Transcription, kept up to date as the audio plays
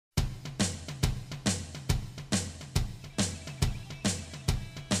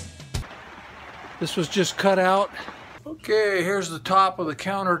This was just cut out. Okay, here's the top of the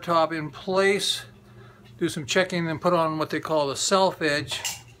countertop in place. Do some checking and put on what they call the self edge.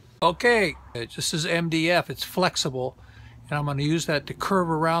 Okay, this is MDF, it's flexible, and I'm going to use that to curve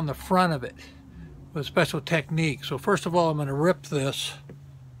around the front of it with a special technique. So first of all, I'm going to rip this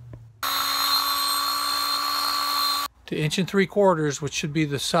to 1 3/4 inches, which should be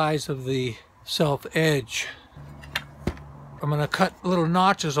the size of the self edge. I'm going to cut little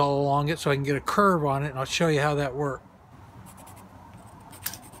notches all along it so I can get a curve on it, and I'll show you how that works.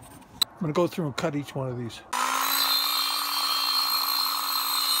 I'm going to go through and cut each one of these.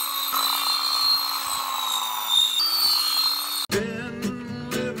 Been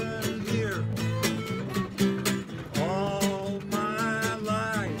living here all my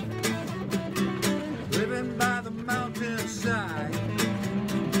life, living by the mountainside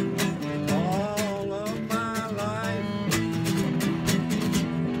all of my life.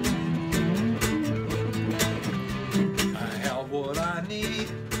 I have what I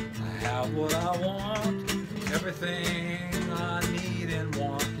need, I have what I want, everything I need and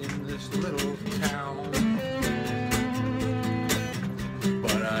want in this little town.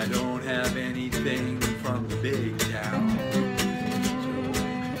 But I don't have anything from the big town.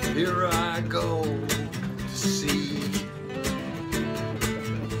 So here I go to see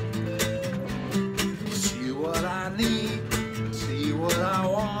what I need, see what I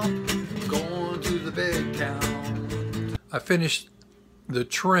want, going to the big town. I finished the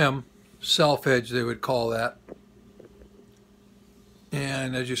trim, self edge they would call that,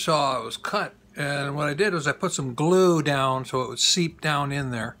 and as you saw it was cut, and what I did was I put some glue down so it would seep down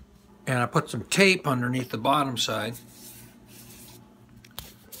in there, and I put some tape underneath the bottom side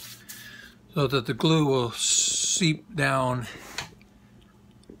so that the glue will seep down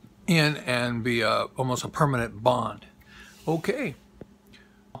in and be almost a permanent bond. Okay,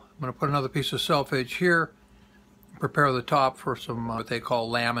 I'm going to put another piece of self edge here, prepare the top for some what they call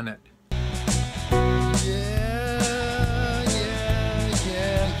laminate.